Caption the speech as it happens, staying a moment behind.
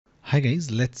Hi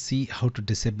guys, let's see how to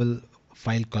disable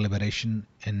file collaboration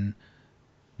in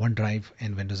OneDrive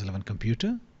and Windows 11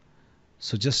 computer.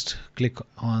 So just click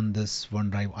on this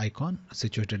OneDrive icon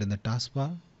situated in the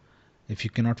taskbar. If you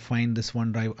cannot find this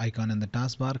OneDrive icon in the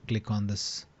taskbar, click on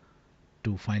this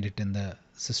to find it in the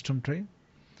system tray.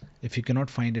 If you cannot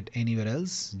find it anywhere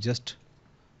else, just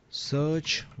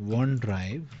search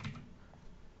OneDrive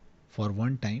for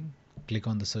one time. Click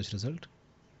on the search result.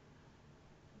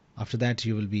 After that,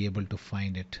 you will be able to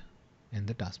find it in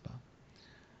the taskbar.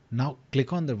 Now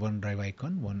click on the OneDrive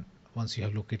icon. Once you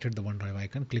have located the OneDrive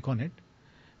icon, click on it.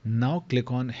 Now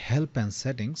click on Help and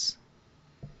Settings.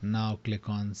 Now click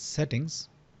on Settings.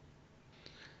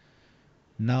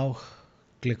 Now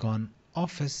click on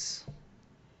Office.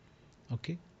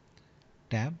 Okay,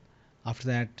 tab. After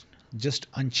that, just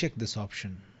uncheck this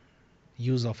option.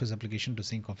 Use Office application to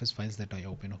sync Office files that I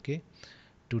open. Okay,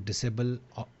 to disable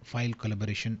file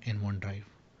collaboration in OneDrive.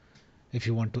 If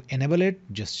you want to enable it,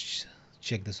 just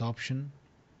check this option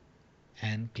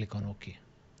and click on OK.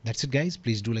 That's it guys.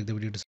 Please do like the video to